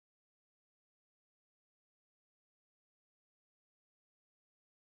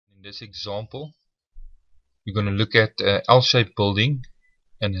In this example, we're going to look at an L-shaped building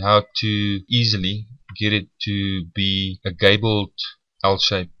and how to easily get it to be a gabled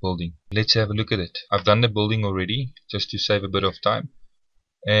L-shaped building. Let's have a look at it. I've done the building already just to save a bit of time,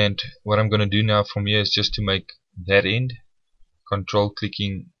 and what I'm going to do now from here is just to make that end, control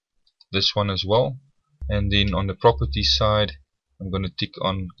clicking this one as well, and then on the property side I'm going to tick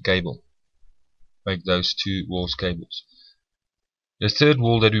on gable, make those two walls gables. The third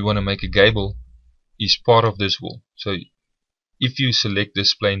wall that we want to make a gable is part of this wall. So if you select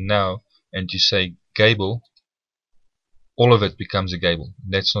this plane now and you say gable, all of it becomes a gable.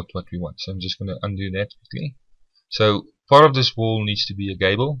 That's not what we want. So I'm just going to undo that quickly. So part of this wall needs to be a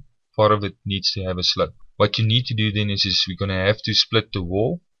gable, part of it needs to have a slope. What you need to do then is we're going to have to split the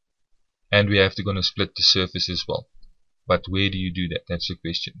wall, and we have to going to split the surface as well. But where do you do that? That's the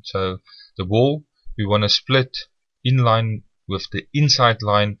question. So the wall we want to split in line with the inside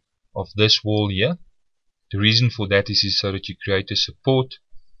line of this wall here. The reason for that is so that you create a support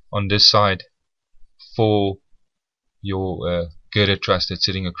on this side for your girder truss that's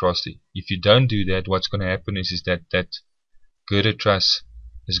sitting across there. If you don't do that, what's going to happen is that girder truss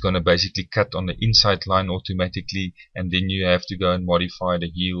is going to basically cut on the inside line automatically, and then you have to go and modify the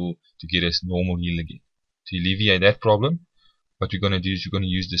heel to get a normal heel again. To alleviate that problem, what we're going to do is we're going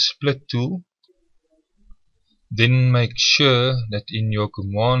to use the split tool. Then make sure that in your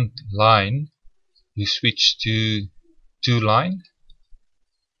command line you switch to 2 line,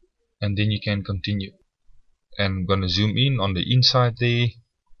 and then you can continue. And I'm going to zoom in on the inside there,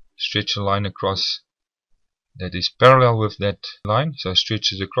 stretch a line across that is parallel with that line. So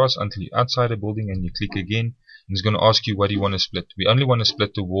stretch it across until you're outside the building, and you click again, and it's going to ask you what do you want to split. We only want to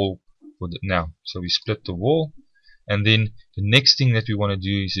split the wall for now, so we split the wall, and then the next thing that we want to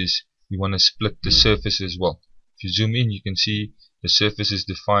do is we want to split the surface as well. If you zoom in, you can see the surface is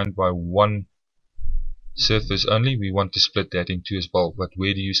defined by one surface only. We want to split that in two as well, but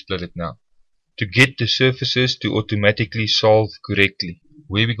where do you split it now? To get the surfaces to automatically solve correctly,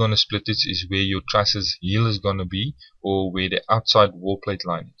 where we're going to split it is where your truss's heel is going to be, or where the outside wall plate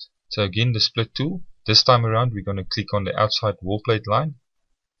line is. So again, the split tool, this time around we're going to click on the outside wall plate line,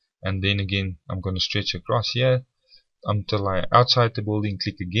 and then again I'm going to stretch across here until I outside the building,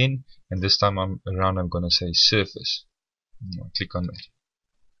 click again, and this time around I'm going to say surface. Click on that.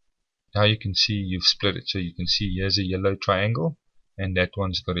 Now you can see you've split it. So you can see here's a yellow triangle, and that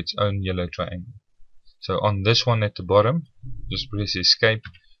one's got its own yellow triangle. So on this one at the bottom, just press escape,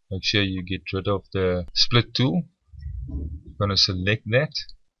 make sure you get rid of the split tool. You're going to select that,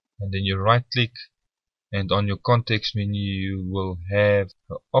 and then you right click, and on your context menu you will have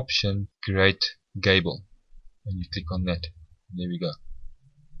the option create gable, and you click on that. There we go,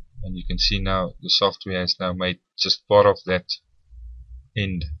 and you can see now the software has now made just part of that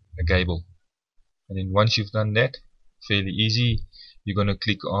end a gable. And then once you've done that, fairly easy, you're going to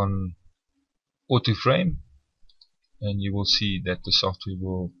click on auto frame, and you will see that the software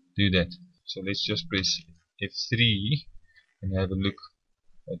will do that. So let's just press F3 and have a look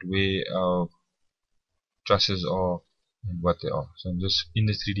at where our trusses are and what they are. So I'm just in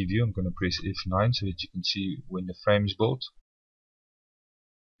the 3D view, I'm going to press F9 so that you can see when the frame is built.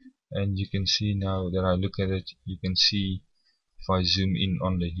 And you can see now that I look at it, you can see if I zoom in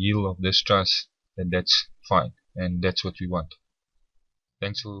on the heel of this truss, then that's fine, and that's what we want.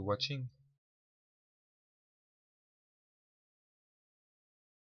 Thanks for watching.